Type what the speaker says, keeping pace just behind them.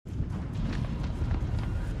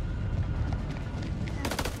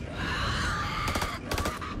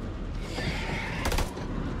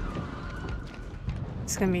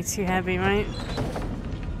gonna be too heavy, right?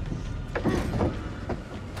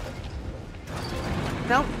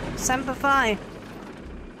 Nope, Semper Fi.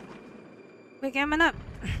 We're coming up.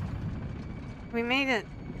 We made it.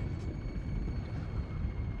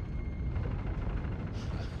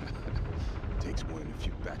 Takes more than a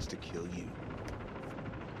few bats to kill you.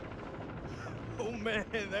 Oh man,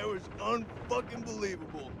 that was unfucking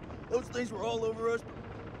believable. Those things were all over us,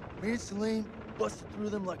 but me and Celine busted through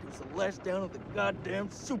them like it was the last down of the goddamn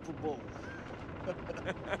Super Bowl.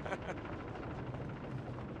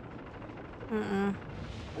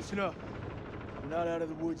 Listen up. I'm not out of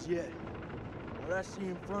the woods yet. What I see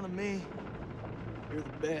in front of me, you're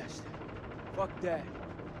the best. Fuck that.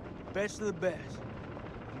 Best of the best.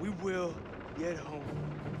 We will get home.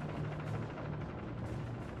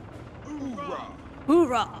 Hoorah!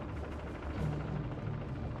 Hoorah!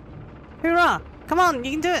 Hoorah! Come on,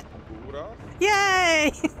 you can do it! Hoorah?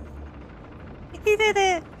 Yay! He did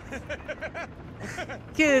it!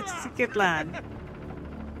 Good, good lad.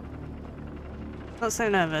 Not so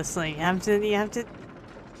nervously. You have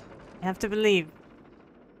to believe.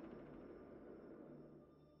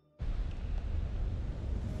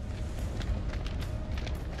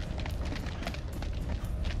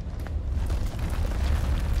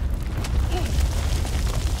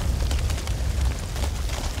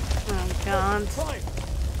 Oh God! Climb!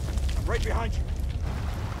 I'm right behind you.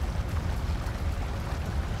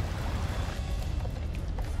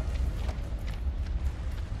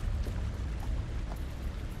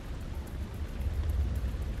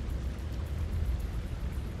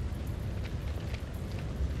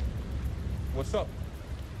 What's up?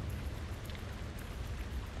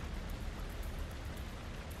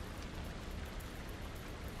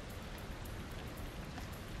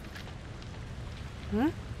 Hmm?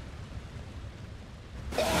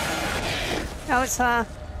 Oh, it's her.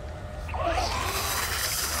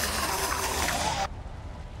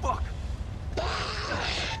 Fuck!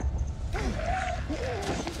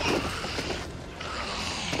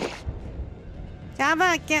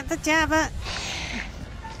 Jabba, get the Jabba!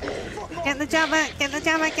 Get the Jabba! Get the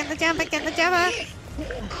Jabba! Get the Jabba! Get the Jabba!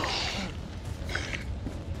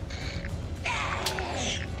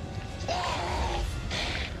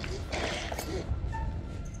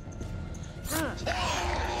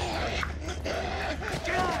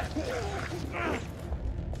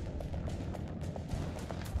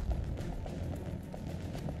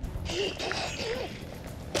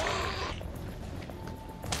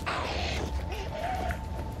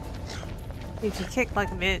 You should kick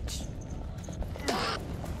like a bitch.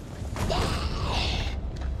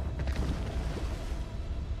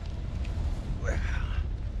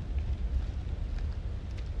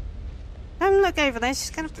 Don't look over there,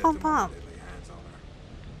 she's gonna pop up.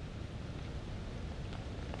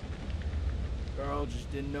 Girl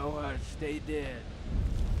just didn't know how to stay dead.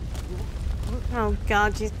 Oh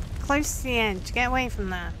God, you're close to the edge. Get away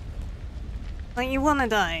from there. Like you wanna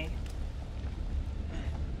die.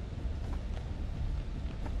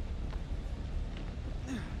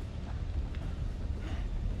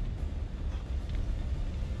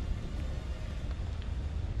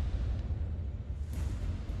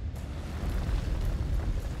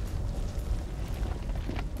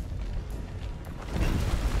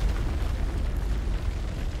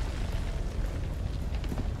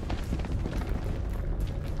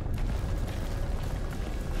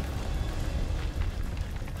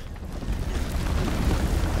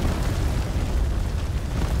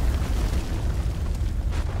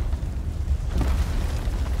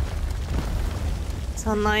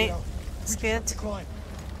 Sunlight. It's good. Climb.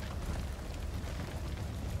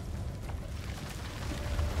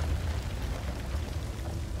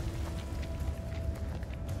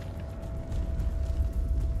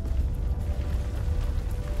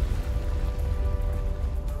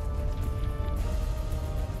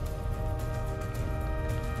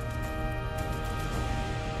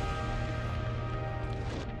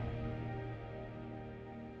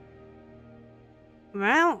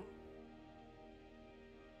 Well.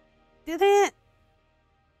 Did it?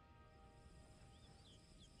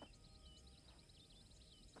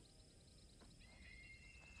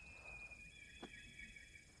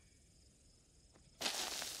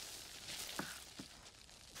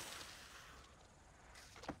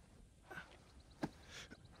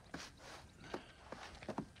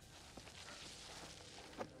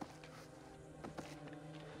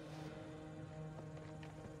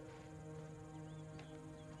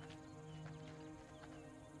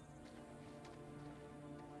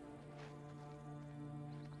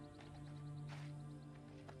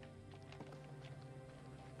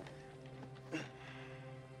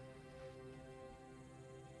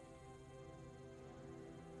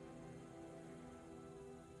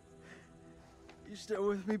 You still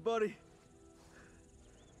with me, buddy?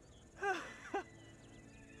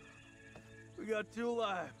 We got two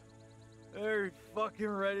alive. They're fucking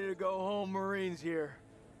ready to go home. Marines here.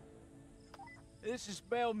 This is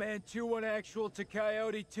Mailman 2-1 actual to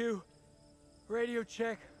Coyote 2. Radio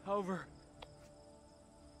check, over.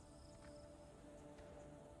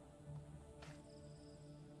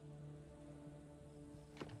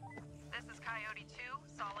 This is Coyote 2,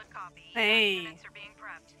 solid copy. Hey. Units are being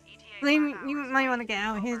prepped. ETA Lee, 5 you hours. might want to get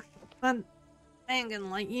out of here, Over. but they ain't gonna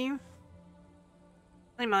like you.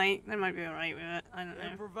 They might be alright with it. I don't know.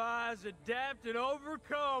 Improvise, adapt, and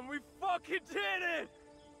overcome. We fucking did it!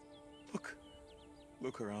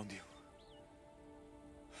 Look around you.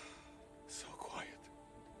 So quiet.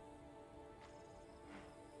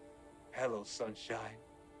 Hello, sunshine.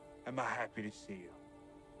 Am I happy to see you?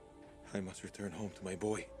 I must return home to my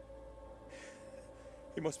boy.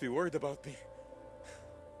 He must be worried about me.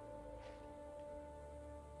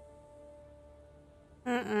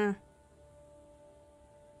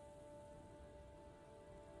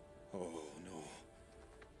 Oh, no.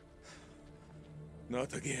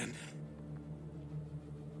 Not again.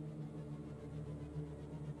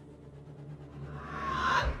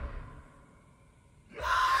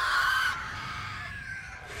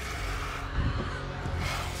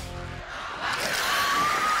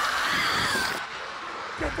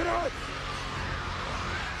 Get it out!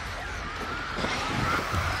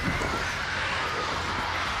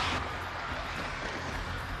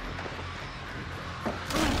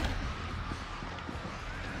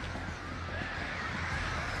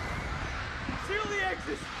 Seal the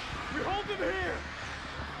exits! We hold them here!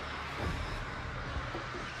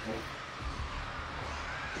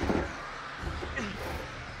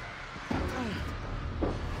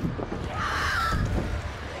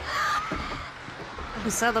 We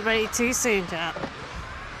celebrated too soon, chap.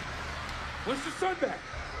 What's the sun back?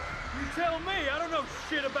 You tell me, I don't know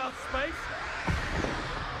shit about space.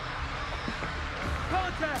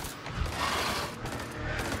 Contact!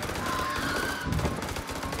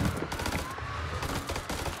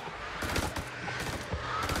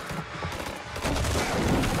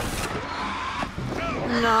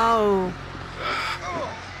 No.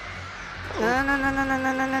 No, no, no, no, no,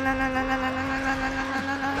 no, no, no, no, no, no, no, no, no,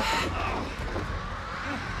 no, no.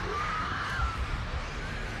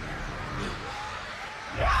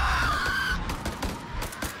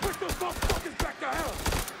 Push those motherfuckers back to hell!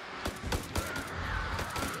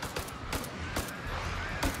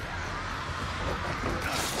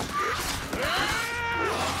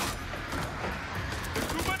 There's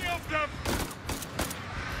too many of them!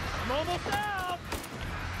 I'm almost out!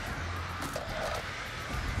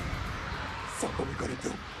 So what are we gonna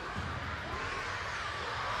do?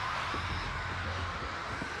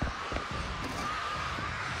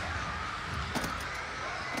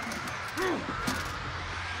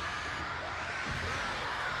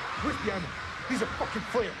 Where's the ammo? These are fucking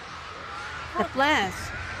flare. The flash.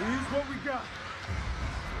 We use what we got.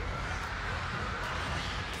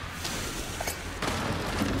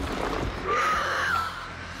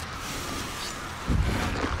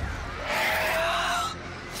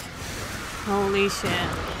 Holy shit.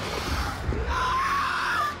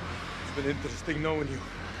 It's been interesting knowing you.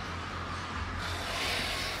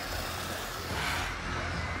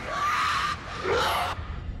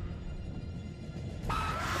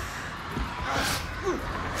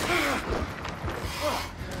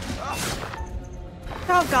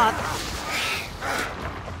 Oh god.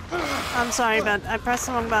 I'm sorry, but I pressed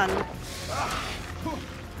the wrong button.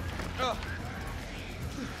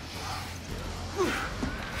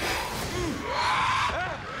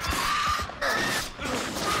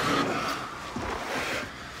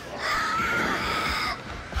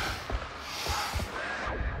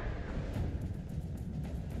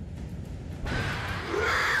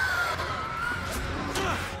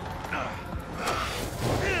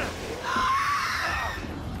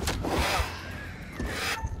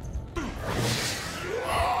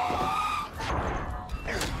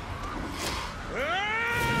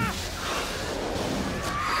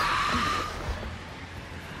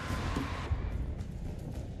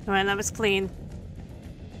 Alright, that was clean.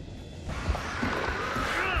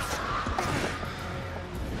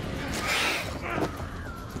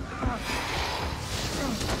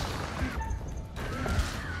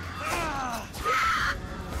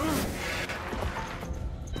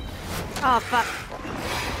 Oh fuck.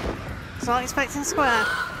 Was not expecting square.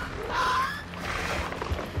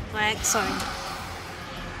 Right, sorry.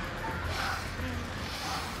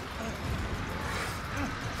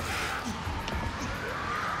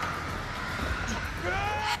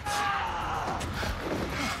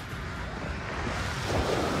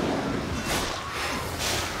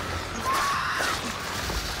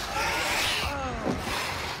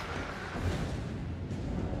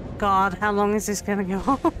 God, how long is this gonna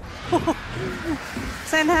go?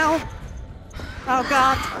 Send help! Oh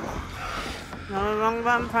God! No, wrong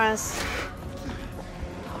button press.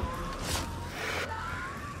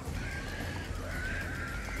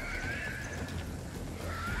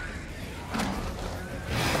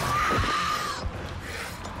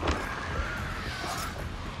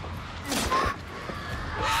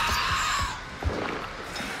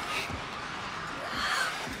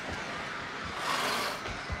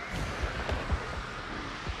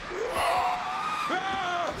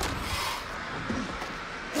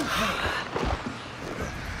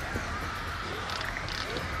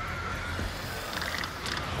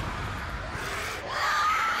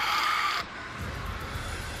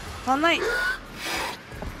 One night.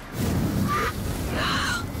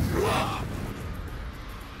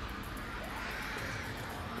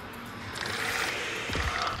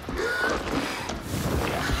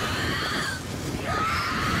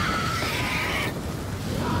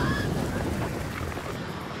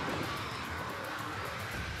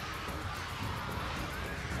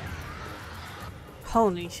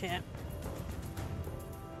 Holy shit.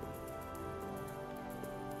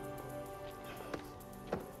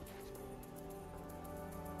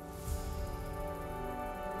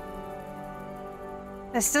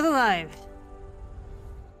 They're still alive.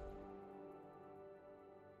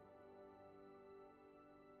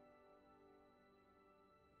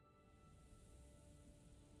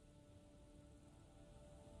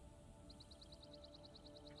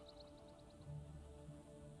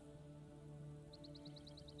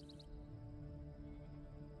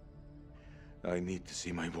 I need to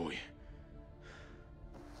see my boy.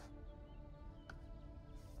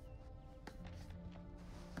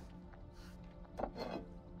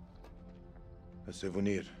 A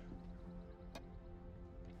souvenir.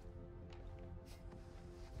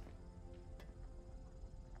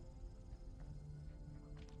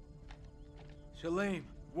 Salim,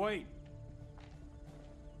 wait.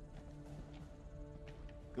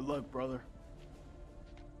 Good luck, brother.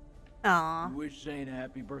 Aww. You wish Zane a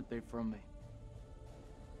happy birthday from me.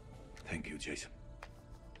 Thank you, Jason.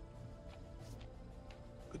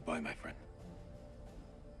 Goodbye, my friend.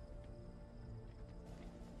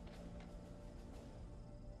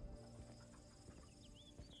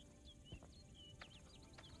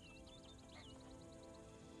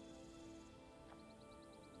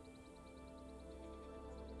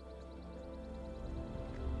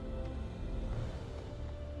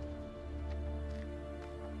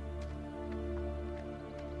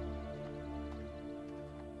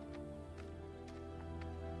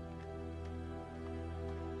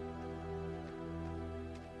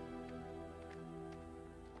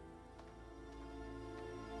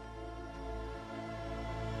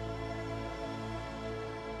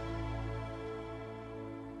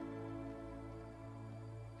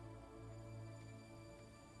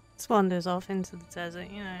 Just wanders off into the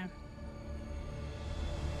desert, you know.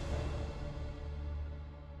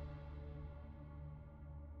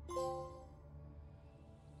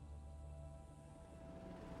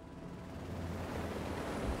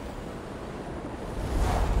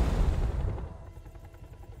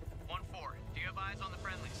 Do you have eyes on the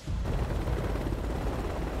friendlies?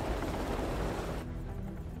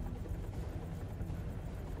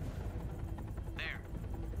 There.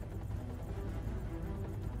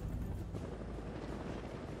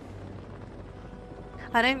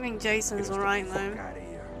 I don't think Jason's alright though. Out of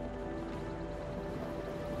here.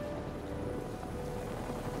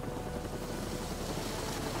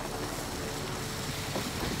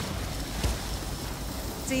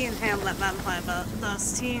 He inhaled that vampire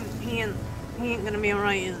dust. He ain't gonna be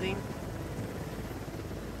alright, is he?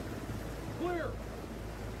 Clear.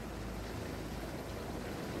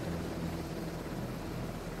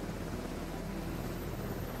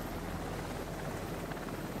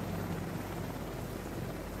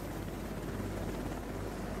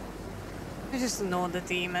 I just ignored the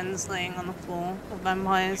demons laying on the floor. The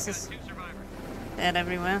vampires just Two survivors. dead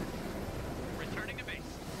everywhere. Returning to base.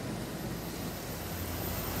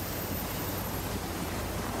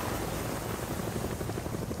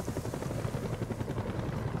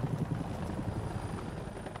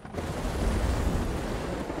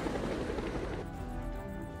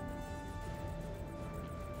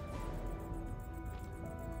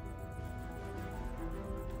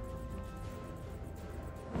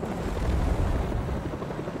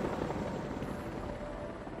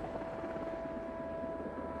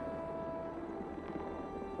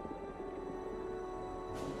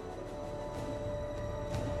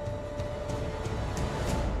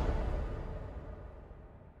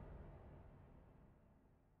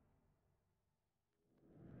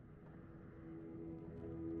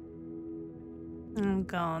 Oh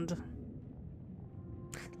god.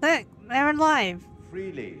 Look, they're alive.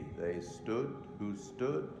 Freely they stood who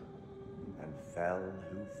stood, and fell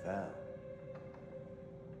who fell.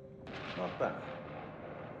 Not bad.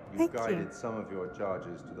 You've Thank you. guided some of your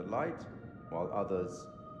charges to the light, while others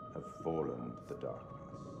have fallen to the darkness.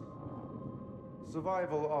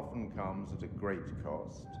 Survival often comes at a great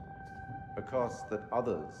cost, a cost that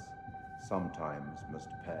others sometimes must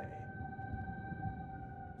pay.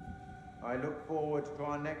 I look forward to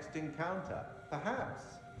our next encounter. Perhaps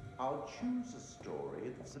I'll choose a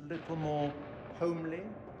story that's a little more homely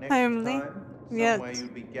next Homely? time. Yeah. Somewhere you'll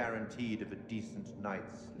be guaranteed of a decent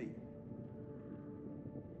night's sleep.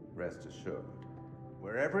 Rest assured,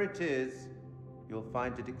 wherever it is, you'll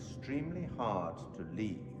find it extremely hard to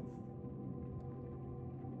leave.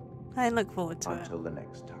 I look forward to it. Until the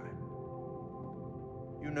next time.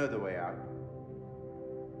 You know the way out.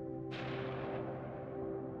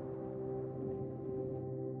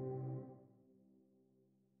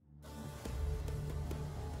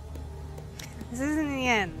 This isn't the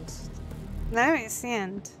end. No, it's the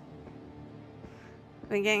end.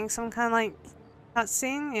 We're getting some kind of like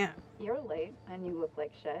cutscene? Yeah. You're late, and you look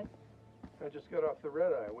like shit. I just got off the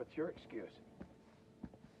red eye. What's your excuse?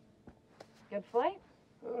 Good flight?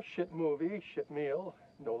 Oh, shit movie, shit meal,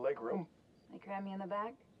 no leg room. They cram you in the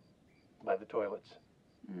back? By the toilets.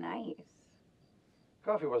 Nice.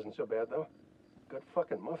 Coffee wasn't so bad, though. Good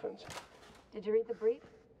fucking muffins. Did you read the brief?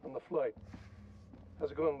 On the flight.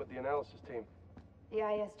 How's it going with the analysis team? The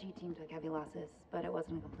ISG team took heavy losses, but it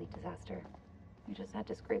wasn't a complete disaster. We just had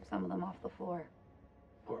to scrape some of them off the floor.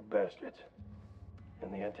 Poor bastards.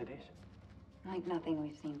 And the entities? Like nothing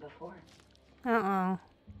we've seen before. Uh-oh.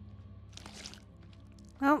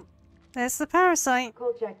 Oh, there's the parasite.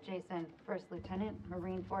 Cool check, Jason. First Lieutenant,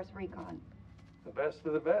 Marine Force Recon. The best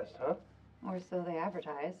of the best, huh? Or so they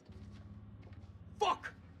advertised.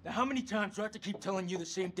 Fuck! Now how many times do I have to keep telling you the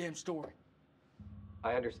same damn story?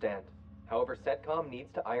 I understand. However, CENTCOM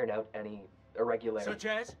needs to iron out any irregularities. Such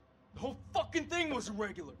as? The whole fucking thing was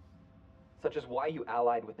irregular. Such as why you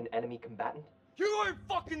allied with an enemy combatant? You weren't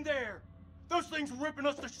fucking there! Those things were ripping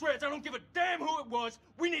us to shreds. I don't give a damn who it was.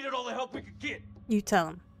 We needed all the help we could get. You tell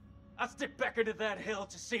him. I stepped back into that hell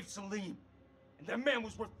to save Salim. And that man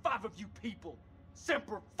was worth 5 of you people.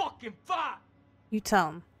 Semper fucking Fi! You tell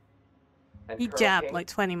him. And He Colonel jabbed King? like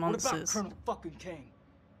 20 What about monsters. Colonel fucking King?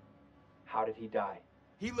 How did he die?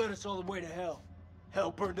 He led us all the way to hell.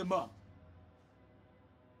 Hell burned him up.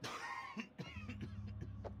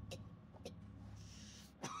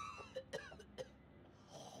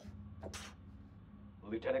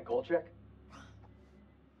 Lieutenant Kolchak?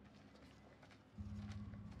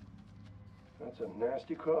 That's a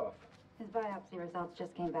nasty cough. His biopsy results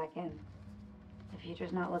just came back in. The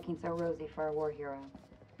future's not looking so rosy for our war hero.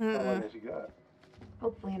 How long has he got?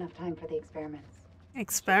 Hopefully enough time for the experiments.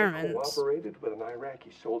 Experiments. Cooperated with an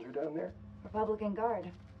Iraqi soldier down there? Republican Guard,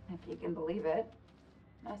 if you can believe it.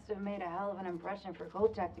 Must have made a hell of an impression for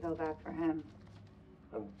Kolchak to go back for him.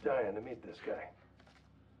 I'm dying to meet this guy.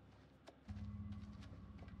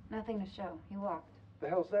 Nothing to show. He walked. The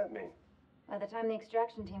hell's that mean? By the time the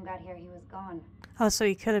extraction team got here, he was gone. Oh, so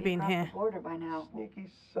he could have He'd been crossed here. the border by now.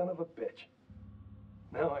 Sneaky son of a bitch.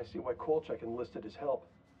 Now I see why Kolchak enlisted his help.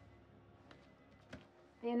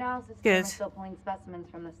 The analysis team Good. is still pulling specimens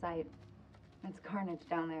from the site. It's carnage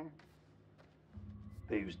down there.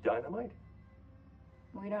 They used dynamite?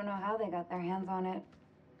 We don't know how they got their hands on it.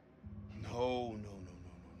 No,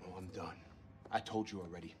 I'm done. I told you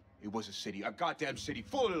already. It was a city, a goddamn city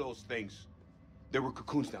full of those things. There were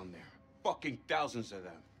cocoons down there. Fucking thousands of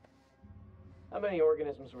them. How many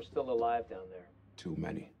organisms were still alive down there? Too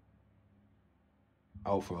many.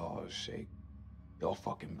 Oh, for Allah's sake. They're all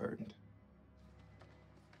fucking burned.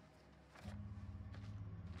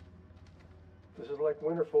 This is like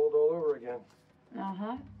Winterfold all over again.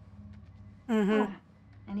 Uh-huh. Mm-hmm. Ah,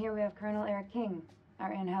 and here we have Colonel Eric King,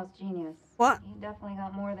 our in-house genius. What? He definitely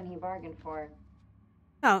got more than he bargained for.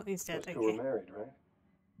 Oh, he's dead. Those two were Okay. married,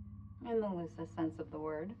 right? In the loosest sense of the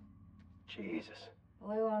word. Jesus.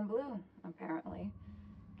 Blue on blue, apparently.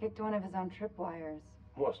 Kicked one of his own tripwires.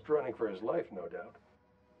 Must running for his life, no doubt.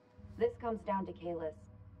 This comes down to Kalis.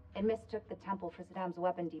 It mistook the temple for Saddam's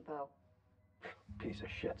weapon depot. Piece of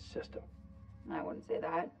shit system. I wouldn't say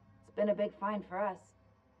that. It's been a big find for us.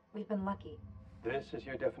 We've been lucky. This is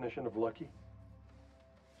your definition of lucky?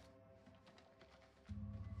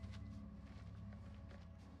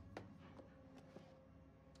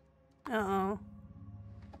 Uh-oh.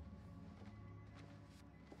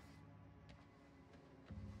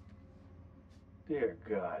 Dear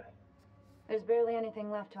God. There's barely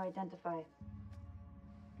anything left to identify.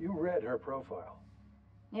 You read her profile.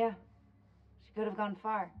 Yeah. She could have gone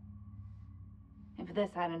far. If this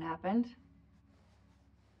hadn't happened.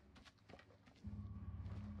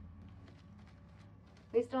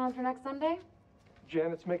 We still on for next Sunday?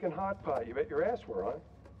 Janet's making hot pot. You bet your ass we're on.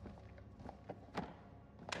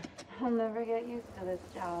 I'll never get used to this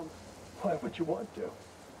job. Why would you want to?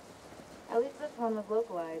 At least this one was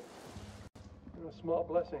localized. You know, small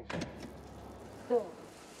blessings. So,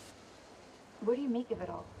 what do you make of it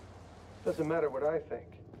all? Doesn't matter what I think.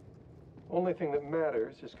 Only thing that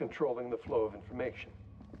matters is controlling the flow of information.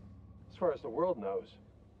 As far as the world knows,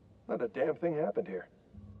 not a damn thing happened here.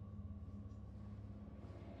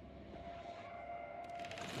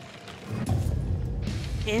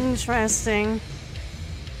 Interesting.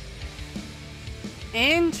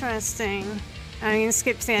 Interesting. I'm gonna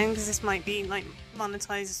skip to the end because this might be like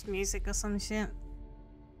monetized music or some shit.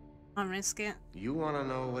 I'll risk it. You want to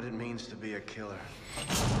know what it means to be a killer?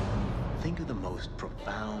 Think of the most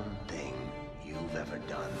profound thing you've ever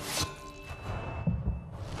done.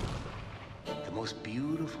 The most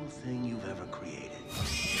beautiful thing you've ever created.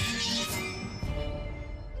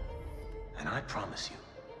 And I promise you,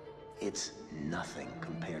 it's nothing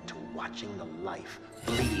compared to watching the life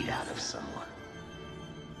bleed out of someone.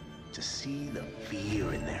 To see the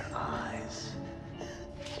fear in their eyes.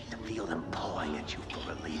 To feel them pawing at you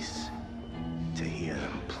for release. To hear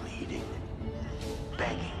them pleading,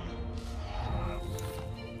 begging.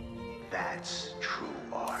 That's true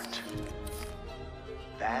art.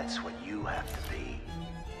 That's what you have to be,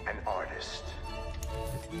 an artist.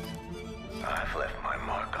 I've left my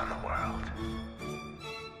mark on the world.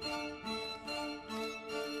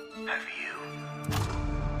 Have you?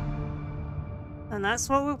 And that's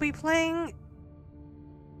what we'll be playing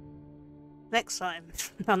next time.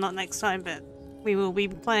 Well, not next time, but we will be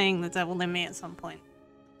playing The Devil in Me at some point.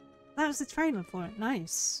 That was the trailer for it.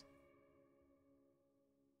 Nice.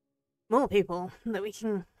 More people that we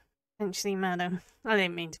can potentially murder. I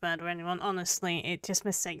didn't mean to murder anyone, honestly. It just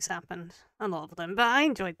mistakes happened. A lot of them. But I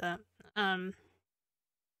enjoyed that.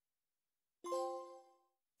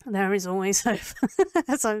 There is always hope.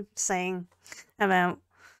 As I'm saying about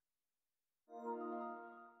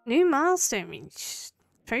new milestone reached.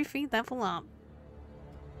 Trophy level up.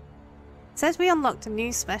 It says we unlocked a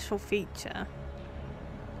new special feature.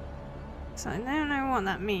 So I don't know what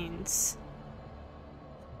that means.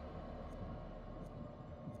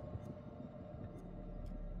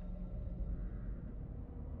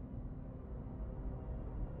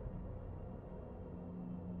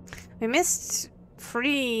 We missed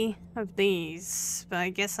 3 of these, but I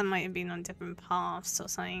guess I might have been on different paths or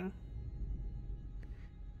something.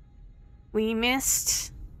 We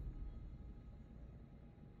missed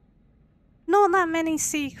not that many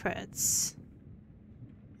secrets.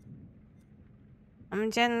 I'm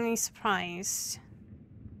genuinely surprised.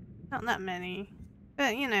 Not that many,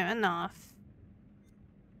 but you know, enough.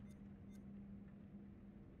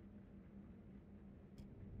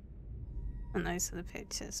 And those are the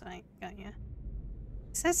pictures, right? Got ya.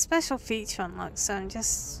 It says special feature unlocked, so I'm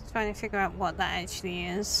just trying to figure out what that actually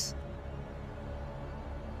is.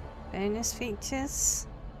 Bonus features?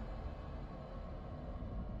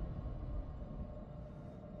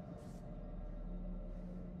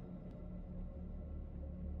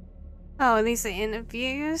 Oh, these are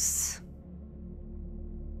interviews.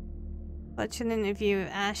 Watch an interview with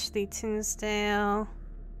Ashley Tinsdale.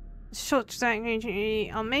 Short trajectory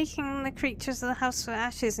are making the creatures of the House of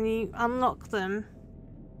Ashes, and you unlock them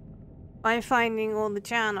by finding all the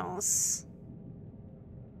journals.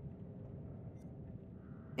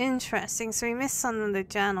 Interesting, so we missed some of the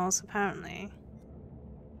journals apparently.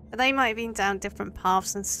 But they might have been down different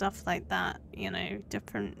paths and stuff like that, you know,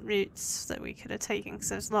 different routes that we could have taken, because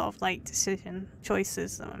there's a lot of like decision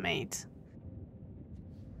choices that were made.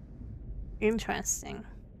 Interesting.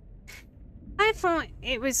 I thought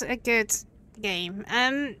it was a good game.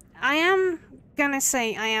 I am gonna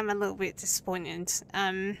say I am a little bit disappointed.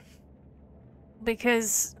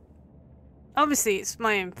 Because obviously it's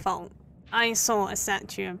my own fault. I saw a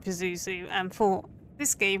statue of Pazuzu and thought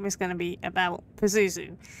this game was gonna be about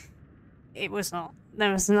Pazuzu. It was not.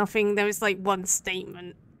 There was nothing. There was like one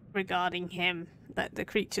statement regarding him, that the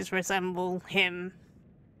creatures resemble him,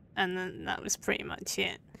 and then that was pretty much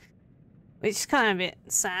it. Which is kind of a bit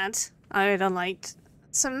sad. I would have liked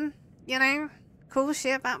some, you know, cool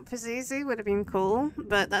shit about Pazuzu would have been cool,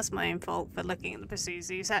 but that's my own fault for looking at the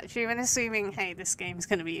Pazuzu statue and assuming, hey, this game's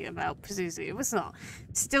gonna be about Pazuzu. It was not.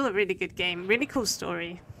 Still a really good game, really cool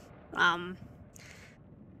story.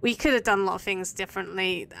 we could have done a lot of things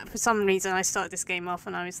differently. For some reason, I started this game off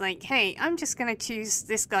and I was like, hey, I'm just going to choose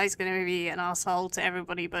this guy's going to be an asshole to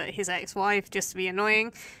everybody but his ex-wife just to be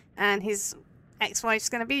annoying, and his ex-wife's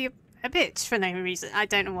going to be a bitch for no reason. I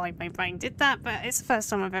don't know why my brain did that, but it's the first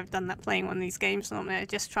time I've ever done that playing one of these games. Normally I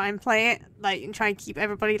just try and play it, like, and try and keep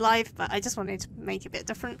everybody alive, but I just wanted to make it a bit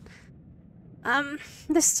different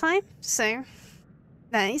this time. So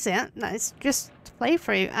that is it. That is just to play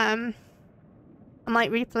through. I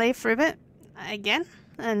might replay through it again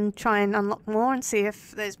and try and unlock more and see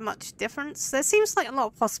if there's much difference. There seems like a lot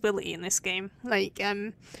of possibility in this game, like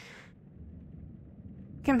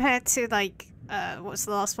compared to like what's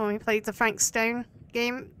the last one we played, the Frank Stone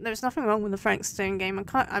game. There's nothing wrong with the Frank Stone game.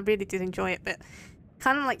 I really did enjoy it, but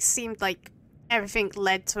kind of like seemed like everything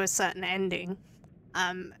led to a certain ending.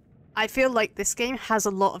 I feel like this game has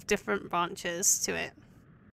a lot of different branches to it.